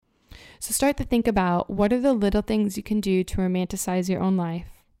So start to think about, what are the little things you can do to romanticize your own life?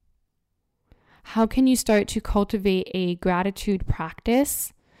 How can you start to cultivate a gratitude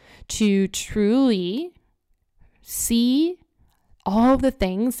practice to truly see all the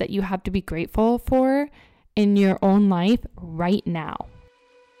things that you have to be grateful for in your own life right now?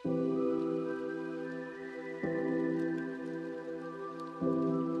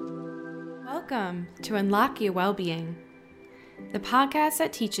 Welcome to Unlock Your Wellbeing, the podcast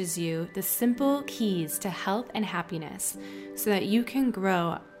that teaches you the simple keys to health and happiness so that you can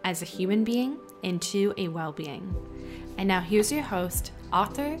grow as a human being into a well-being. And now here's your host,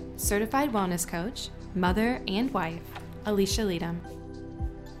 author, certified wellness coach, mother, and wife, Alicia Leadham.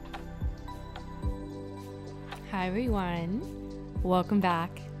 Hi everyone, welcome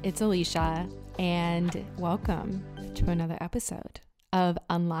back. It's Alicia, and welcome to another episode of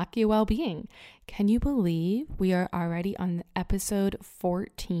Unlock Your Wellbeing. Can you believe we are already on episode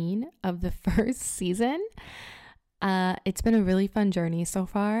 14 of the first season? It's been a really fun journey so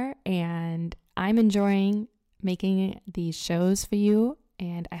far, and I'm enjoying making these shows for you,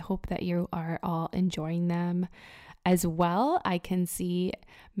 and I hope that you are all enjoying them as well. I can see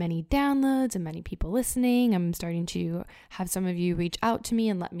many downloads and many people listening. I'm starting to have some of you reach out to me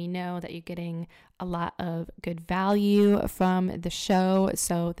and let me know that you're getting a lot of good value from the show.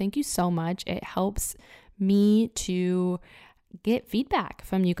 So thank you so much. It helps me to get feedback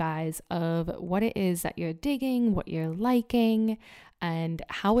from you guys of what it is that you're digging, what you're liking, and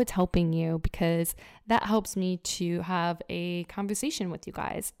how it's helping you, because that helps me to have a conversation with you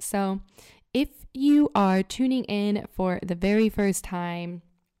guys. So if you are tuning in for the very first time,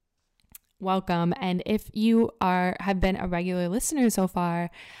 welcome. And if you have been a regular listener so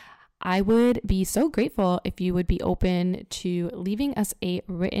far, I would be so grateful if you would be open to leaving us a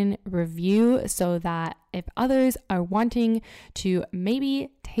written review so that if others are wanting to maybe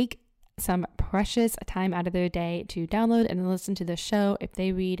take some precious time out of their day to download and listen to the show, if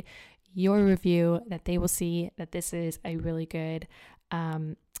they read your review, that they will see that this is a really good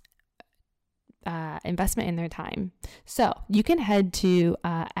investment in their time. So you can head to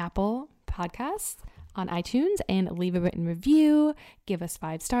Apple Podcasts on iTunes and leave a written review. Give us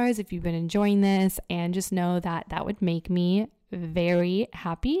 5 stars if you've been enjoying this, and just know that that would make me very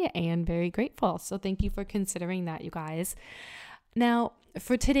happy and very grateful. So thank you for considering that, you guys. Now,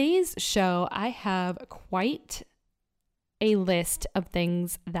 for today's show, I have quite a list of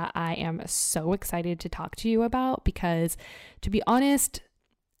things that I am so excited to talk to you about, because to be honest,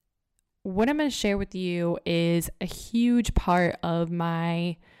 what I'm going to share with you is a huge part of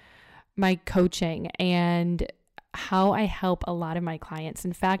my coaching and how I help a lot of my clients.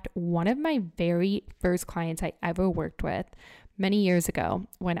 In fact, one of my very first clients I ever worked with many years ago,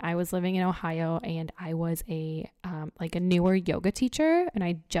 when I was living in Ohio and I was a newer yoga teacher and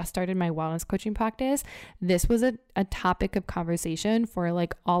I just started my wellness coaching practice, this was a topic of conversation for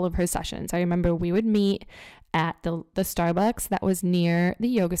like all of her sessions. I remember we would meet at the Starbucks that was near the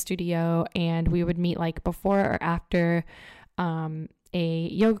yoga studio, and we would meet like before or after a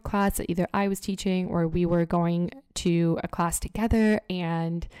yoga class that either I was teaching or we were going to a class together.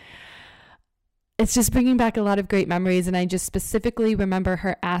 And it's just bringing back a lot of great memories. And I just specifically remember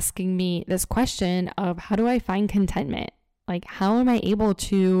her asking me this question of, how do I find contentment? Like, how am I able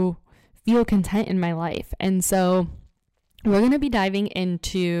to feel content in my life? And so we're going to be diving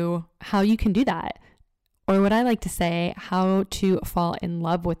into how you can do that, or what I like to say, how to fall in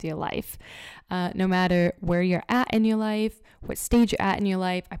love with your life. No matter where you're at in your life, what stage you're at in your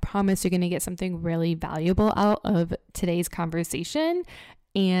life, I promise you're going to get something really valuable out of today's conversation.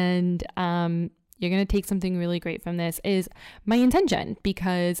 And you're going to take something really great from this, is my intention,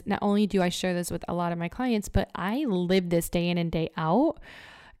 because not only do I share this with a lot of my clients, but I live this day in and day out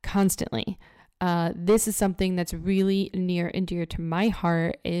constantly. This is something that's really near and dear to my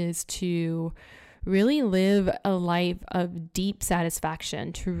heart, is to really live a life of deep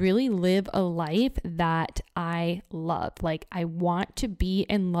satisfaction, to really live a life that I love. Like, I want to be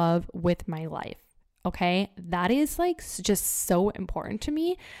in love with my life. Okay. That is like just so important to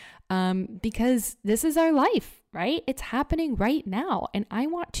me, because this is our life, right? It's happening right now, and I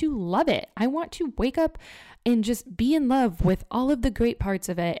want to love it. I want to wake up and just be in love with all of the great parts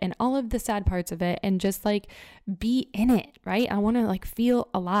of it and all of the sad parts of it, and just like be in it, right? I want to like feel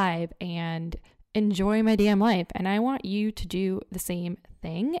alive and enjoy my damn life. And I want you to do the same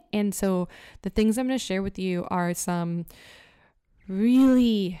thing. And so the things I'm going to share with you are some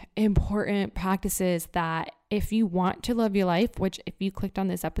really important practices that if you want to love your life, which if you clicked on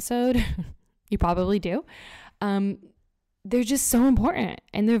this episode, you probably do, they're just so important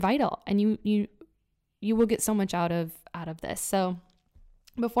and they're vital, and you will get so much out of this. So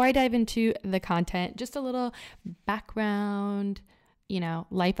before I dive into the content, just a little background,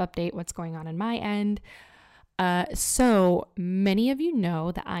 life update, what's going on my end. So many of you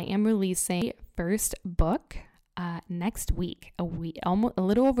know that I am releasing first book next week, almost a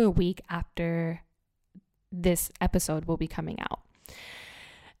little over a week after this episode will be coming out.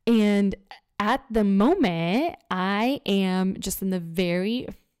 And at the moment, I am just in the very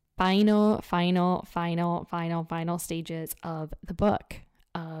final stages of the book,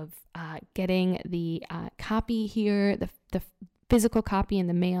 of getting the copy here, the physical copy in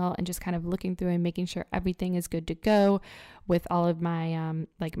the mail, and just kind of looking through and making sure everything is good to go with all of my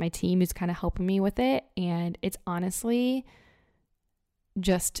my team is kind of helping me with it. And it's honestly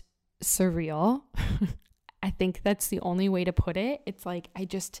just surreal. I think that's the only way to put it. It's like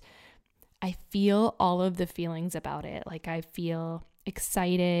I feel all of the feelings about it. Like I feel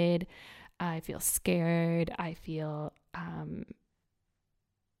excited, I feel scared, I feel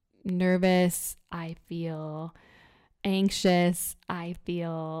nervous, I feel anxious, I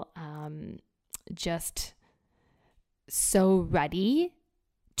feel just so ready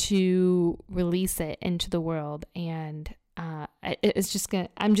to release it into the world. And it's just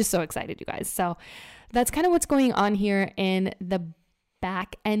I'm just so excited, you guys. So that's kind of what's going on here in the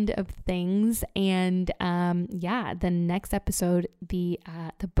back end of things. And the next episode, the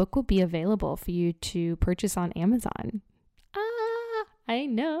book will be available for you to purchase on Amazon. I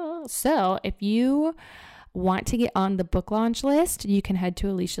know. So if you want to get on the book launch list, you can head to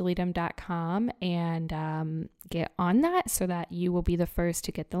alicialeadham.com and get on that so that you will be the first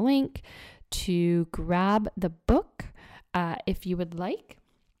to get the link to grab the book if you would like.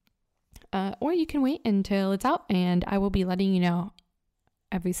 Or you can wait until it's out and I will be letting you know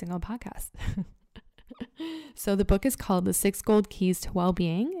every single podcast. So the book is called The 6 Gold Keys to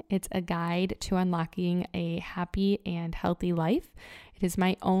Wellbeing. It's a guide to unlocking a happy and healthy life. It is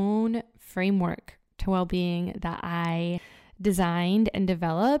my own framework to well-being that I designed and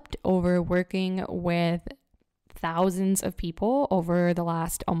developed over working with thousands of people over the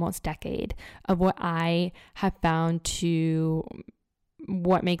last almost decade of what I have found to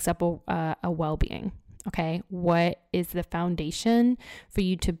what makes up a well-being. Okay, what is the foundation for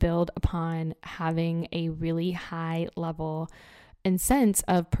you to build upon having a really high level and sense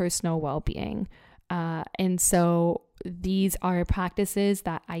of personal well-being? And so these are practices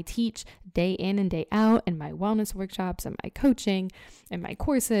that I teach day in and day out in my wellness workshops and my coaching and my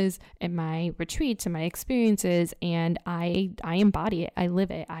courses and my retreats and my experiences. And I embody it. I live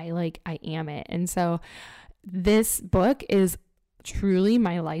it. I am it. And so this book is truly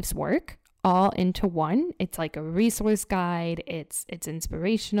my life's work all into one. It's like a resource guide. It's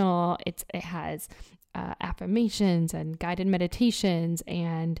inspirational. It has affirmations and guided meditations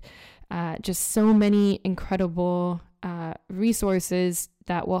and just so many incredible resources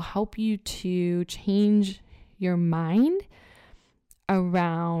that will help you to change your mind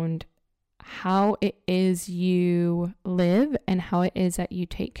around how it is you live and how it is that you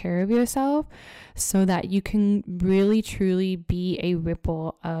take care of yourself so that you can really truly be a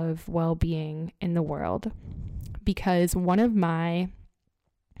ripple of well-being in the world. Because one of my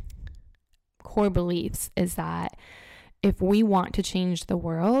core beliefs is that if we want to change the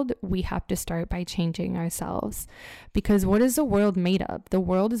world, we have to start by changing ourselves. Because what is the world made of? The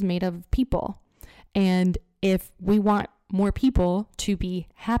world is made of people. And if we want more people to be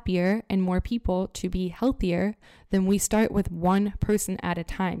happier and more people to be healthier, then we start with one person at a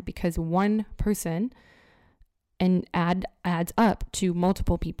time, because one person adds up to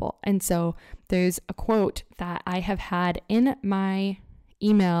multiple people. And so there's a quote that I have had in my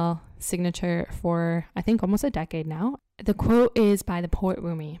email signature for I think almost a decade now. The quote is by the poet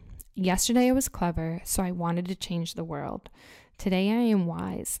Rumi. Yesterday I was clever, so I wanted to change the world. Today I am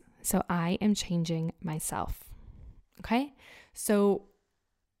wise, so I am changing myself. Okay? So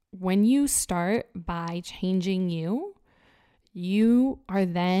when you start by changing you, you are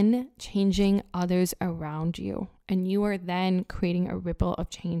then changing others around you, and you are then creating a ripple of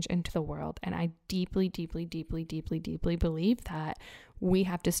change into the world. And I deeply believe that we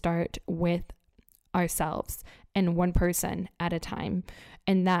have to start with ourselves and one person at a time.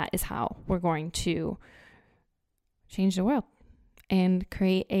 And that is how we're going to change the world and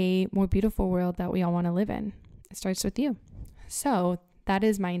create a more beautiful world that we all want to live in. It starts with you. So that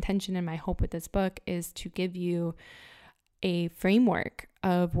is my intention and my hope with this book, is to give you a framework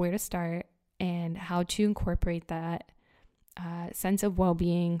of where to start and how to incorporate that sense of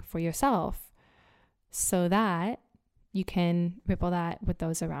well-being for yourself so that you can ripple that with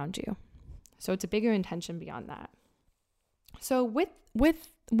those around you. So it's a bigger intention beyond that. So with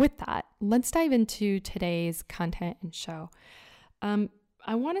that, let's dive into today's content and show.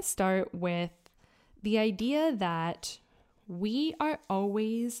 I want to start with the idea that we are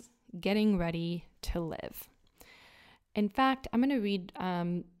always getting ready to live. In fact, I'm going to read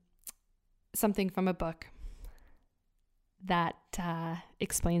something from a book that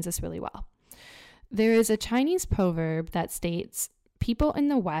explains this really well. There is a Chinese proverb that states, "People in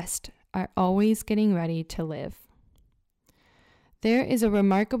the West are always getting ready to live." There is a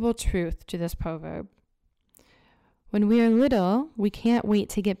remarkable truth to this proverb. When we are little, we can't wait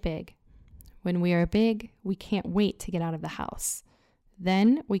to get big. When we are big, we can't wait to get out of the house.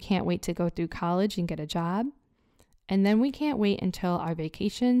 Then we can't wait to go through college and get a job. And then we can't wait until our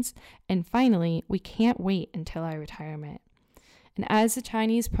vacations. And finally, we can't wait until our retirement. And as the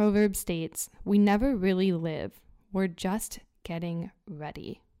Chinese proverb states, we never really live. We're just getting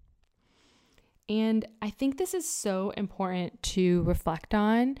ready. And I think this is so important to reflect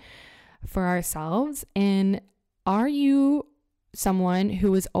on for ourselves. And are you someone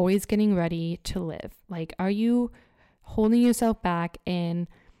who is always getting ready to live? Like, are you holding yourself back in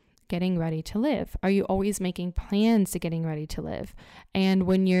getting ready to live? Are you always making plans to getting ready to live? And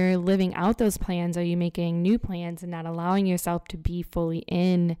when you're living out those plans, are you making new plans and not allowing yourself to be fully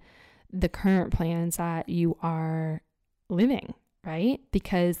in the current plans that you are living, right?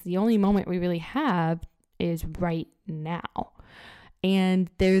 Because the only moment we really have is right now. And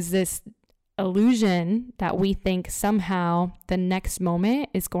there's this illusion that we think somehow the next moment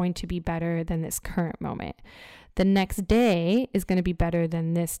is going to be better than this current moment. The next day is going to be better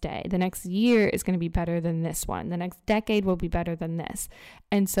than this day. The next year is going to be better than this one. The next decade will be better than this.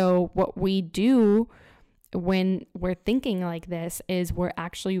 And so what we do when we're thinking like this is we're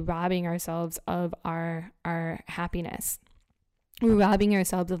actually robbing ourselves of our happiness. We're robbing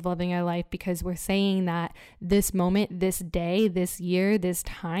ourselves of living our life because we're saying that this moment, this day, this year, this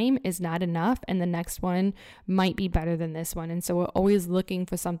time is not enough, and the next one might be better than this one. And so we're always looking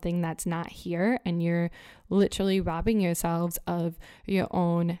for something that's not here, and you're literally robbing yourselves of your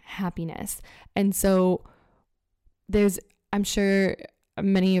own happiness. And so I'm sure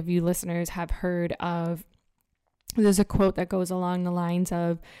many of you listeners have heard of, there's a quote that goes along the lines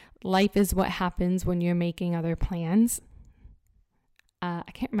of, life is what happens when you're making other plans.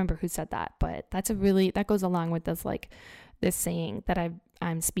 I can't remember who said that, but that goes along with this saying that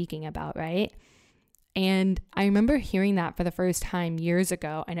I'm speaking about, right? And I remember hearing that for the first time years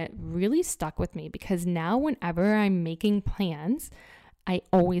ago, and it really stuck with me because now whenever I'm making plans, I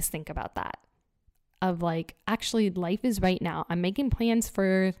always think about that of like, actually life is right now. I'm making plans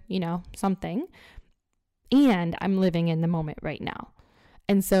for, something, and I'm living in the moment right now.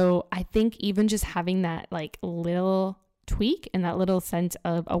 And so I think even just having that like little tweak and that little sense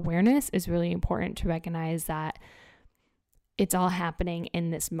of awareness is really important to recognize that it's all happening in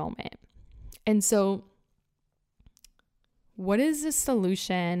this moment. And so what is the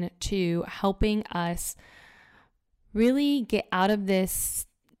solution to helping us really get out of this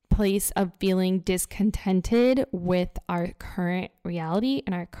place of feeling discontented with our current reality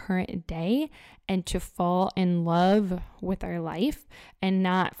and our current day, and to fall in love with our life and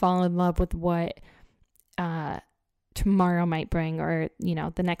not fall in love with what tomorrow might bring, or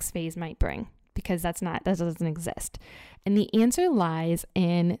the next phase might bring, because that doesn't exist. And the answer lies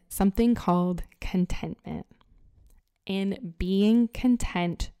in something called contentment, in being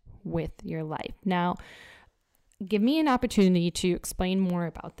content with your life. Now, give me an opportunity to explain more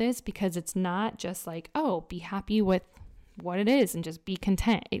about this, because it's not just like, oh, be happy with what it is and just be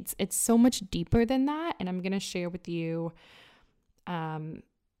content. It's so much deeper than that, and I'm going to share with you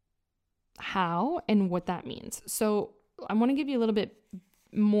how and what that means. So I want to give you a little bit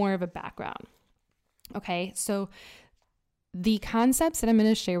more of a background. Okay, so the concepts that I'm going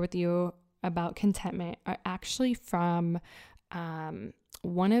to share with you about contentment are actually from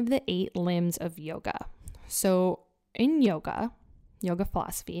one of the 8 limbs of yoga. So in yoga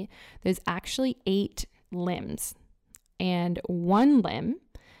philosophy, there's actually 8 limbs, and one limb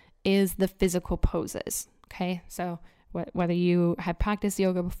is the physical poses. Okay, so whether you have practiced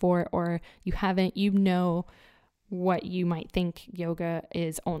yoga before or you haven't, what you might think yoga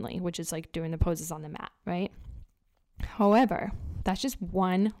is only, which is like doing the poses on the mat, right? However, that's just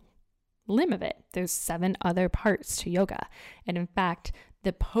one limb of it. There's 7 other parts to yoga. And in fact,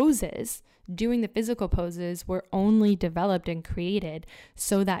 the poses, doing the physical poses, were only developed and created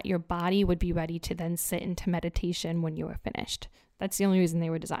so that your body would be ready to then sit into meditation when you were finished. That's the only reason they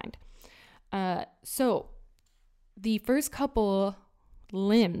were designed. So the first couple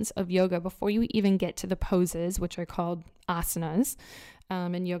limbs of yoga, before you even get to the poses, which are called asanas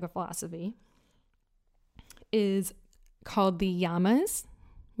in yoga philosophy, is called the yamas,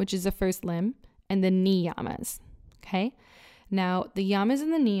 which is the first limb, and the niyamas. Okay. Now, the yamas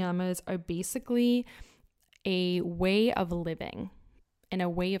and the niyamas are basically a way of living and a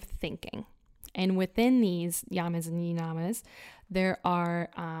way of thinking. And within these yamas and niyamas, there are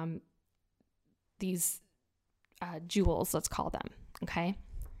these jewels, let's call them, okay?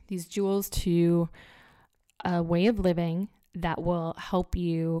 These jewels to a way of living that will help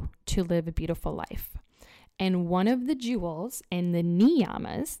you to live a beautiful life. And one of the jewels in the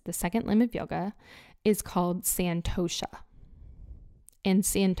niyamas, the second limb of yoga, is called santosha. And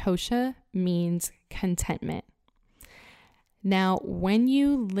santosha means contentment. Now, when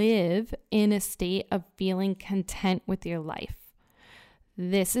you live in a state of feeling content with your life,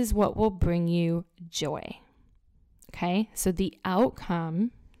 this is what will bring you joy. Okay? So the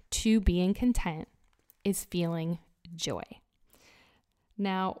outcome to being content is feeling joy.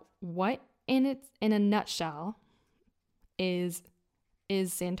 Now, what in a nutshell is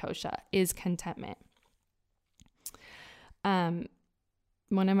santosha, is contentment. One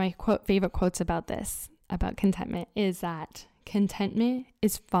of my favorite quotes about contentment is that contentment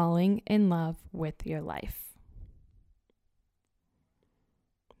is falling in love with your life.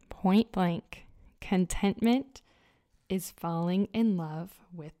 Point blank, contentment is falling in love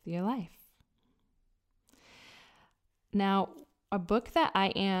with your life. Now, a book that I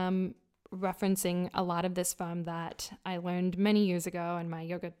am referencing a lot of this from, that I learned many years ago in my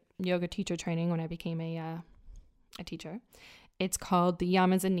yoga teacher training when I became a teacher, it's called The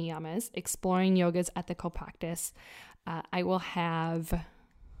Yamas and Niyamas, Exploring Yoga's Ethical Practice. I will have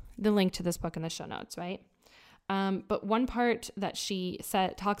the link to this book in the show notes, right? But one part that she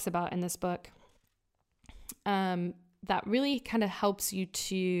talks about in this book that really kind of helps you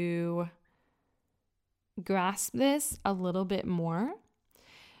to grasp this a little bit more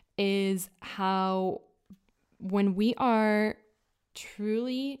is how when we are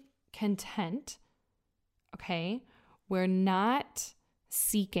truly content, okay, we're not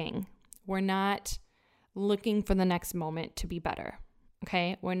seeking, we're not looking for the next moment to be better,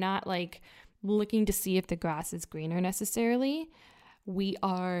 okay? We're not like looking to see if the grass is greener necessarily. We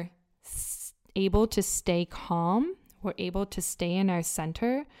are able to stay calm, we're able to stay in our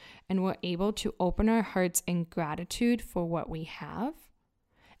center, and we're able to open our hearts in gratitude for what we have.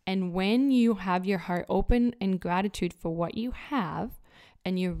 And when you have your heart open in gratitude for what you have,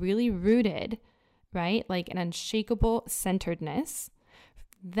 and you're really rooted, right, like an unshakable centeredness,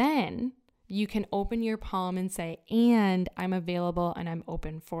 then you can open your palm and say, and I'm available and I'm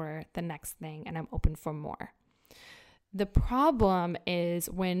open for the next thing and I'm open for more. The problem is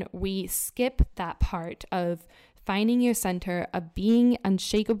when we skip that part of finding your center, of being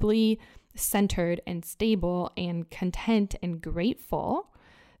unshakably centered and stable and content and grateful.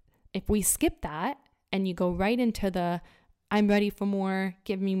 If we skip that and you go right into the I'm ready for more,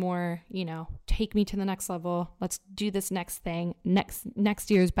 give me more, take me to the next level. Let's do this next thing. Next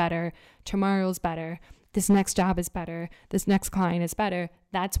year's better. Tomorrow's better. This next job is better. This next client is better.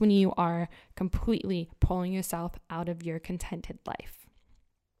 That's when you are completely pulling yourself out of your contented life.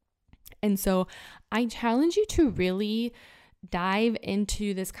 And so I challenge you to really dive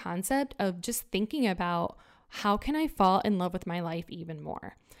into this concept of just thinking about how can I fall in love with my life even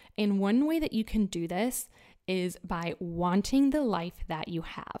more? And one way that you can do this is by wanting the life that you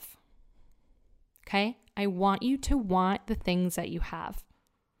have. Okay? I want you to want the things that you have.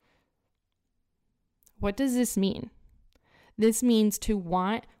 What does this mean? This means to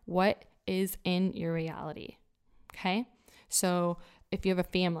want what is in your reality. Okay? So if you have a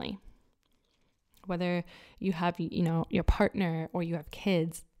family, whether you have, your partner or you have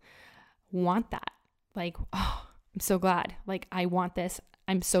kids, want that. Like, oh, I'm so glad. Like, I want this.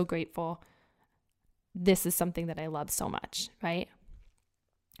 I'm so grateful. This is something that I love so much, right?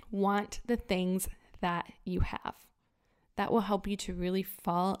 Want the things that you have. That will help you to really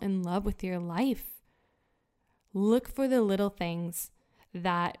fall in love with your life. Look for the little things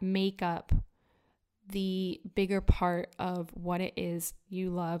that make up the bigger part of what it is you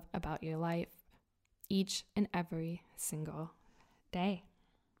love about your life each and every single day.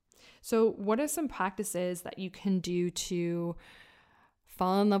 So what are some practices that you can do to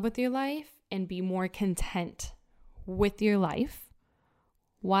fall in love with your life and be more content with your life,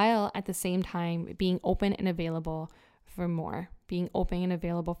 while at the same time being open and available for more, being open and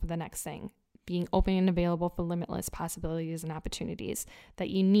available for the next thing, being open and available for limitless possibilities and opportunities that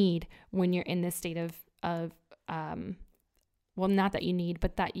you need when you're in this state of not that you need,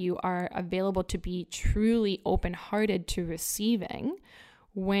 but that you are available to be truly open-hearted to receiving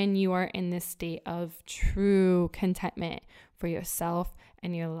when you are in this state of true contentment for yourself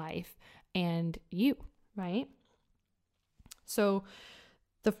and your life and you, right? So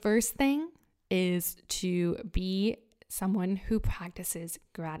the first thing is to be someone who practices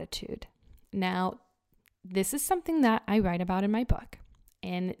gratitude. Now, this is something that I write about in my book,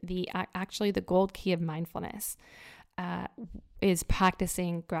 and actually the gold key of mindfulness is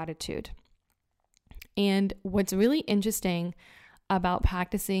practicing gratitude. And what's really interesting about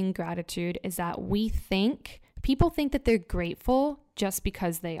practicing gratitude is that people think that they're grateful just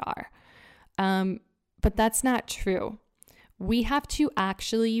because they are. But that's not true. We have to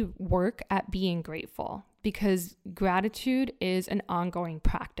actually work at being grateful, because gratitude is an ongoing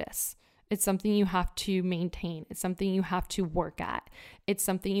practice. It's something you have to maintain. It's something you have to work at. It's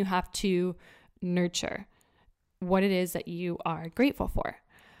something you have to nurture, what it is that you are grateful for.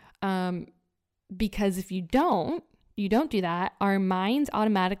 Because if you don't do that, our minds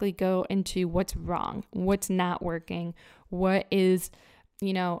automatically go into what's wrong, what's not working, what is,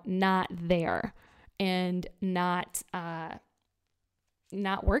 not there and not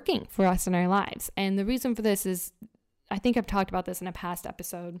working for us in our lives. And the reason for this is, I think I've talked about this in a past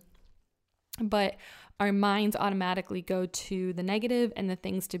episode, but our minds automatically go to the negative and the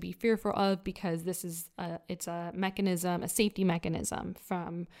things to be fearful of, because this is it's a mechanism, a safety mechanism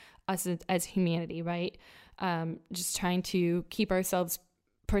from us as humanity, right? Just trying to keep ourselves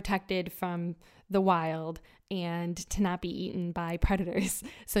protected from the wild and to not be eaten by predators.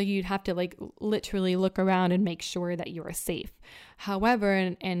 So you'd have to literally look around and make sure that you are safe. However,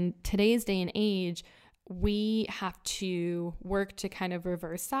 in today's day and age, we have to work to kind of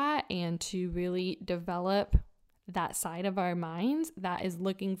reverse that and to really develop that side of our minds that is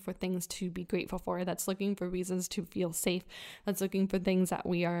looking for things to be grateful for, that's looking for reasons to feel safe, that's looking for things that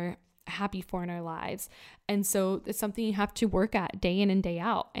we are happy for in our lives. And so it's something you have to work at day in and day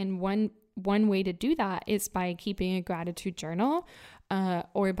out. And one way to do that is by keeping a gratitude journal,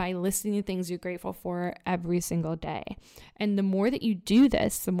 or by listing the things you're grateful for every single day. And the more that you do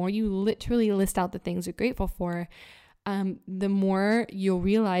this, the more you literally list out the things you're grateful for, the more you'll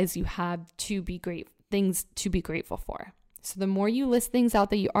realize you have things to be grateful for. So the more you list things out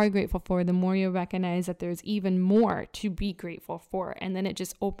that you are grateful for, the more you'll recognize that there's even more to be grateful for. And then it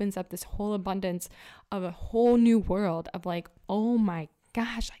just opens up this whole abundance of a whole new world of oh my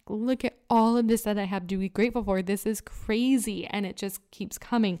gosh, look at all of this that I have to be grateful for. This is crazy. And it just keeps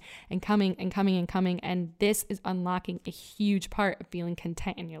coming and coming and coming and coming. And this is unlocking a huge part of feeling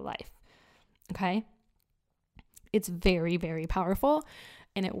content in your life. Okay? It's very, very powerful,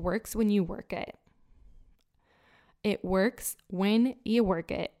 and it works when you work it. It works when you work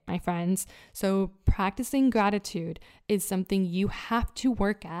it, my friends. So practicing gratitude is something you have to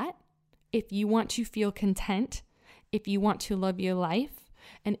work at if you want to feel content, if you want to love your life,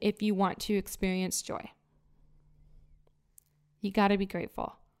 and if you want to experience joy. You got to be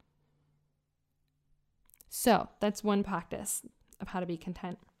grateful. So that's one practice of how to be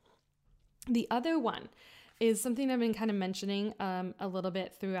content. The other one is something I've been kind of mentioning a little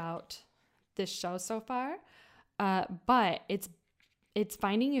bit throughout this show so far, but it's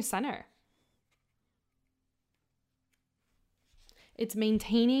finding your center. It's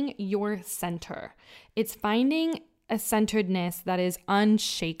maintaining your center. It's finding a centeredness that is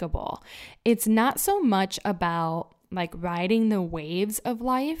unshakable. It's not so much about riding the waves of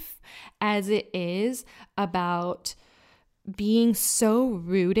life as it is about being so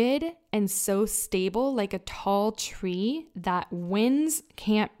rooted and so stable, like a tall tree that winds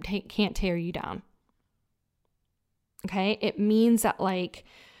can't tear you down. Okay? It means that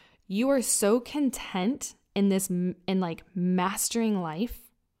you are so content in mastering life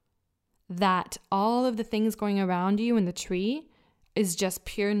that all of the things going around you in the tree is just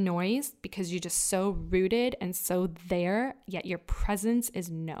pure noise, because you're just so rooted and so there, yet your presence is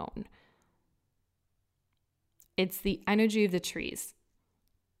known. It's the energy of the trees.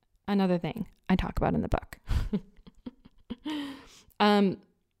 Another thing I talk about in the book.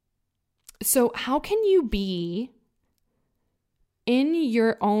 So how can you be in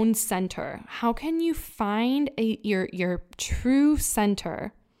your own center? How can you find your true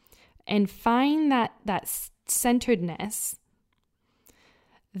center and find that centeredness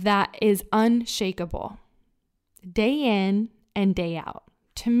that is unshakable day in and day out?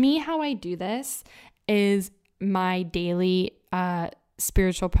 To me, how I do this is my daily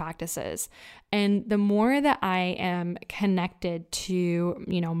spiritual practices. And the more that I am connected to,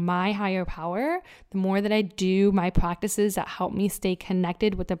 my higher power, the more that I do my practices that help me stay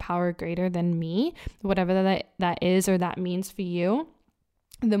connected with the power greater than me, whatever that is or that means for you.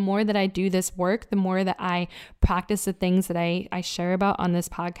 The more that I do this work, the more that I practice the things that I share about on this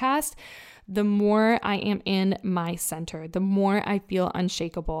podcast, the more I am in my center, the more I feel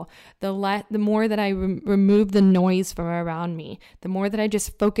unshakable, the more that I remove the noise from around me, the more that I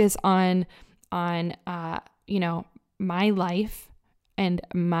just focus on my life and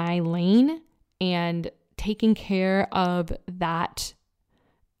my lane and taking care of that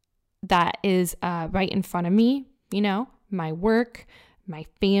is right in front of me, my work, my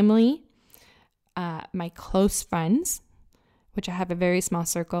family, my close friends, which I have a very small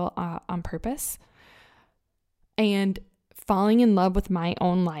circle on purpose, and falling in love with my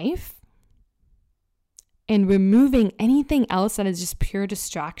own life and removing anything else that is just pure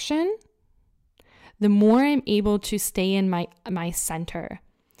distraction, the more I'm able to stay in my center,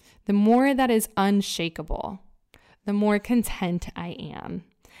 the more that is unshakable, the more content I am.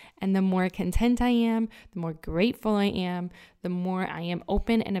 And the more content I am, the more grateful I am, the more I am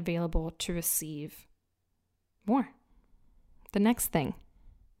open and available to receive more. The next thing.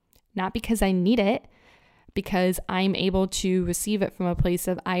 Not because I need it, because I'm able to receive it from a place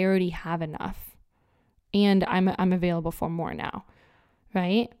of I already have enough and I'm available for more now,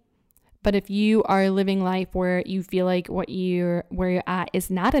 right? But if you are living life where you feel like where you're at is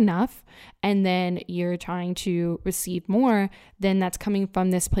not enough, and then you're trying to receive more, then that's coming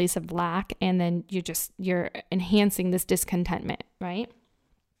from this place of lack, and then you're enhancing this discontentment, right?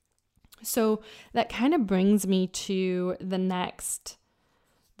 So that kind of brings me to the next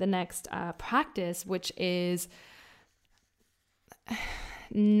practice, which is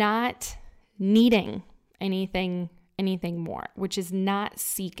not needing anything more, which is not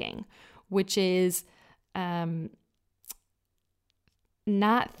seeking, which is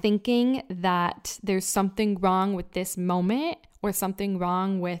not thinking that there's something wrong with this moment or something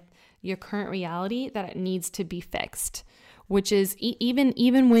wrong with your current reality that it needs to be fixed, which is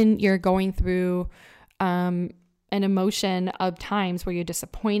even when you're going through an emotion of times where you're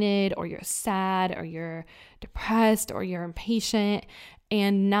disappointed or you're sad or you're depressed or you're impatient,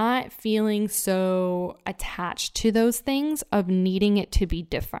 and not feeling so attached to those things of needing it to be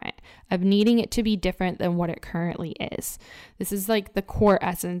different, than what it currently is. This is like the core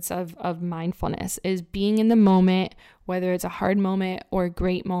essence of mindfulness, is being in the moment, whether it's a hard moment or a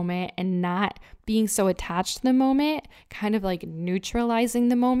great moment, and not being so attached to the moment, kind of like neutralizing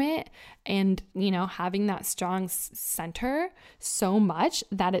the moment and, having that strong center so much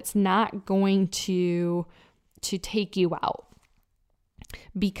that it's not going to take you out,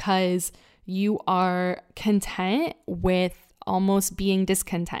 because you are content with almost being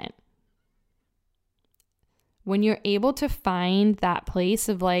discontent. When you're able to find that place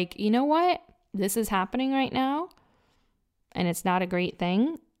of like, you know what, this is happening right now, and it's not a great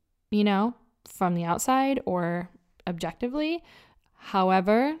thing, from the outside or objectively.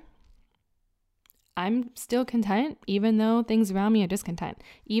 However, I'm still content, even though things around me are discontent,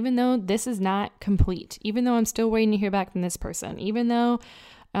 even though this is not complete, even though I'm still waiting to hear back from this person, even though,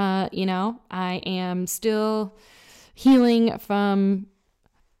 I am still healing from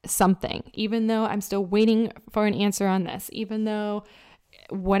something, even though I'm still waiting for an answer on this, even though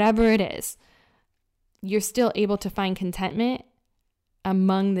whatever it is, you're still able to find contentment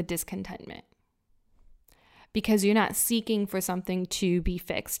among the discontentment, because you're not seeking for something to be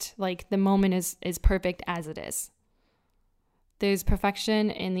fixed. Like the moment is perfect as it is. There's perfection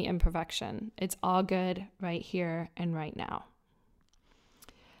in the imperfection. It's all good right here and right now.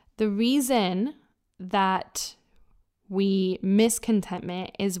 The reason that we miss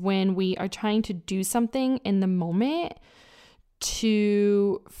contentment is when we are trying to do something in the moment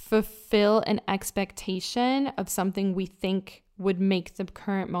to fulfill an expectation of something we think would make the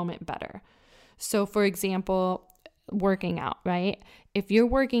current moment better. So for example, working out, right? If you're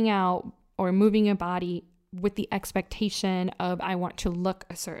working out or moving your body with the expectation of I want to look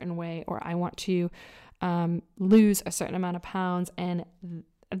a certain way, or I want to lose a certain amount of pounds, and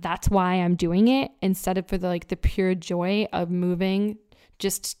that's why I'm doing it, instead of for the pure joy of moving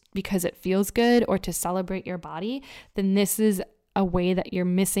just because it feels good or to celebrate your body, then this is a way that you're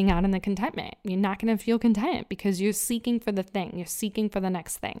missing out on the contentment. You're not going to feel content because you're seeking for the thing. You're seeking for the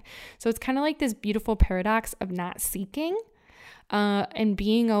next thing. So it's kind of like this beautiful paradox of not seeking and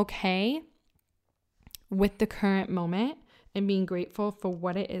being okay with the current moment and being grateful for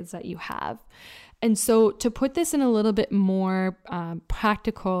what it is that you have. And so to put this in a little bit more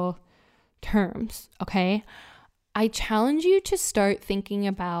practical terms, okay, I challenge you to start thinking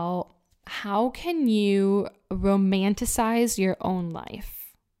about how can you romanticize your own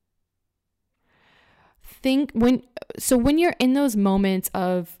life. When you're in those moments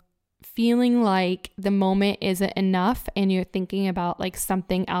of feeling like the moment isn't enough and you're thinking about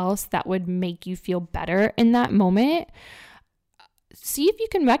something else that would make you feel better in that moment, see if you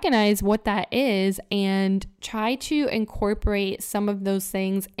can recognize what that is and try to incorporate some of those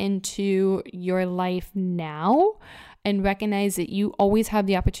things into your life now, and recognize that you always have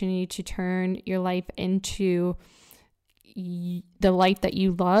the opportunity to turn your life into the life that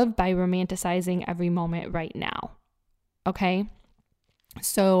you love by romanticizing every moment right now. Okay?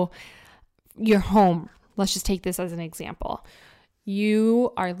 So your home, let's just take this as an example.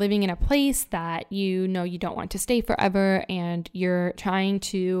 You are living in a place that you know you don't want to stay forever, and you're trying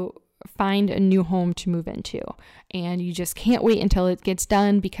to find a new home to move into, and you just can't wait until it gets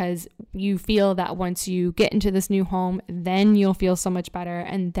done because you feel that once you get into this new home, then you'll feel so much better,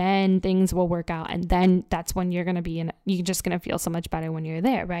 and then things will work out, and then that's when you're just going to feel so much better when you're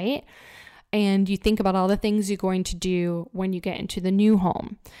there, right? And you think about all the things you're going to do when you get into the new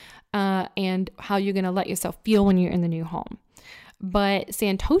home, and how you're going to let yourself feel when you're in the new home. But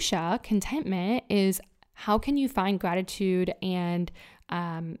Santosha, contentment, is how can you find gratitude and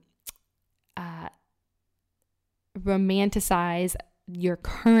romanticize your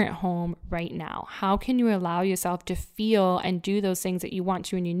current home right now? How can you allow yourself to feel and do those things that you want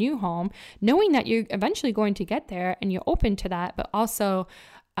to in your new home, knowing that you're eventually going to get there and you're open to that, but also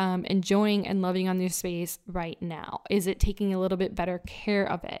enjoying and loving on your space right now? Is it taking a little bit better care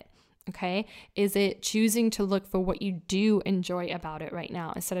of it? Okay. Is it choosing to look for what you do enjoy about it right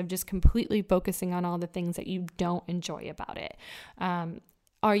now instead of just completely focusing on all the things that you don't enjoy about it?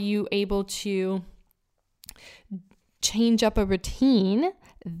 Are you able to change up a routine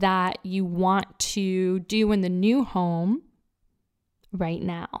that you want to do in the new home right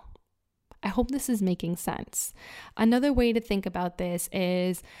now? I hope this is making sense. Another way to think about this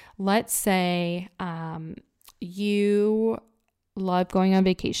is, let's say you love going on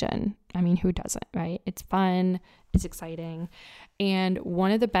vacation. I mean, who doesn't, right? It's fun. It's exciting. And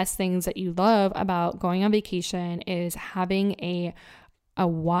one of the best things that you love about going on vacation is having a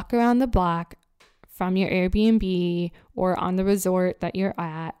walk around the block from your Airbnb or on the resort that you're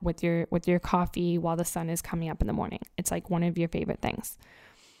at with your coffee while the sun is coming up in the morning. It's like one of your favorite things.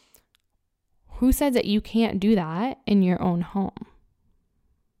 Who says that you can't do that in your own home?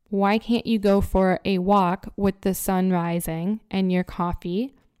 Why can't you go for a walk with the sun rising and your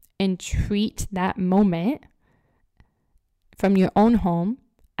coffee and treat that moment from your own home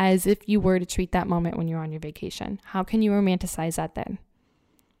as if you were to treat that moment when you're on your vacation? How can you romanticize that then?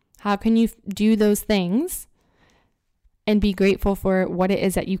 How can you do those things and be grateful for what it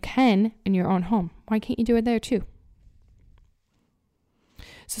is that you can in your own home? Why can't you do it there too?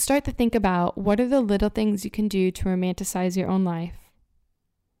 So start to think about, what are the little things you can do to romanticize your own life?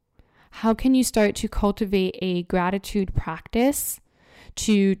 How can you start to cultivate a gratitude practice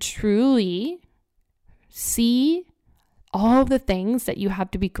to truly see all the things that you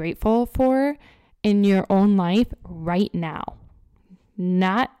have to be grateful for in your own life right now?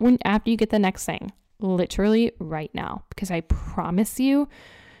 Not when after you get the next thing, literally right now. Because I promise you,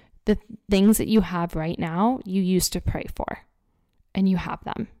 the things that you have right now, you used to pray for, and you have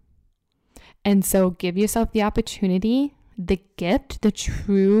them. And so give yourself the opportunity, the gift, the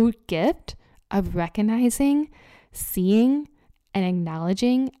true gift of recognizing, seeing, and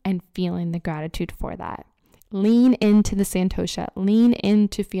acknowledging and feeling the gratitude for that. Lean into the Santosha, lean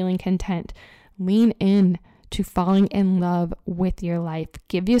into feeling content, lean in to falling in love with your life.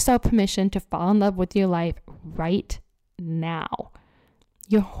 Give yourself permission to fall in love with your life right now.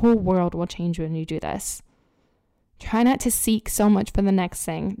 Your whole world will change when you do this. Try not to seek so much for the next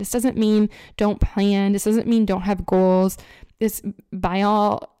thing. This doesn't mean don't plan. This doesn't mean don't have goals. This, by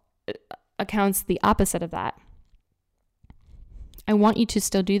all accounts, the opposite of that. I want you to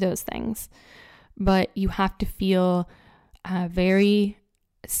still do those things, but you have to feel very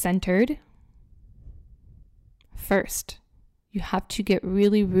centered first. You have to get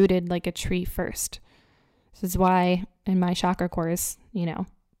really rooted like a tree first. This is why in my chakra course,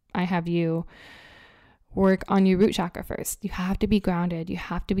 I have you work on your root chakra first. You have to be grounded. You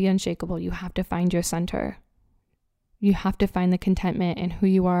have to be unshakable. You have to find your center. You have to find the contentment in who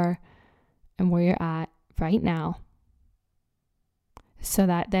you are and where you're at right now, so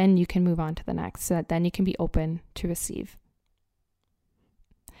that then you can move on to the next, so that then you can be open to receive.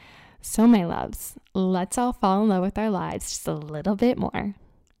 So my loves, let's all fall in love with our lives just a little bit more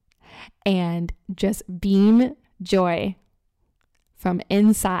and just beam joy from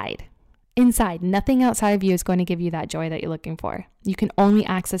inside. Inside, nothing outside of you is going to give you that joy that you're looking for. You can only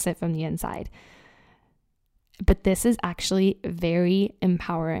access it from the inside. But this is actually very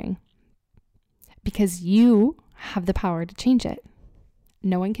empowering because you have the power to change it.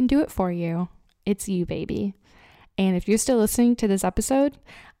 No one can do it for you. It's you, baby. And if you're still listening to this episode,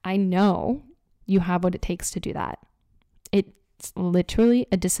 I know you have what it takes to do that. It's literally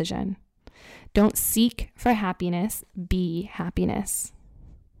a decision. Don't seek for happiness, be happiness.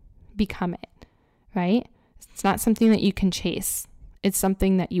 Become it, right? It's not something that you can chase. It's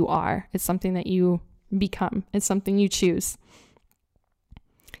something that you are. It's something that you become. It's something you choose.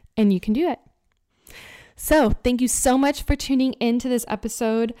 And you can do it. So thank you so much for tuning into this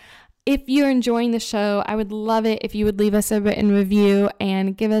episode. If you're enjoying the show, I would love it if you would leave us a written review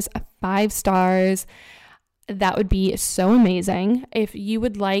and give us 5 stars. That would be so amazing. If you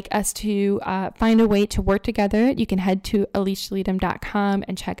would like us to find a way to work together, you can head to alicialeadham.com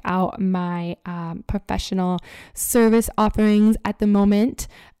and check out my professional service offerings at the moment.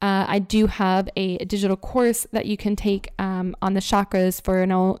 I do have a digital course that you can take on the chakras for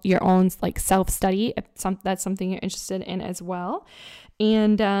your own like self-study, if that's something you're interested in as well.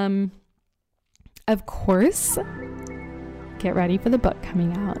 And of course, get ready for the book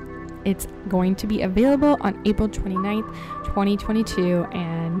coming out. It's going to be available on April 29th, 2022,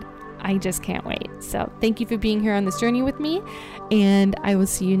 and I just can't wait. So thank you for being here on this journey with me, and I will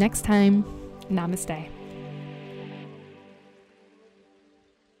see you next time. Namaste.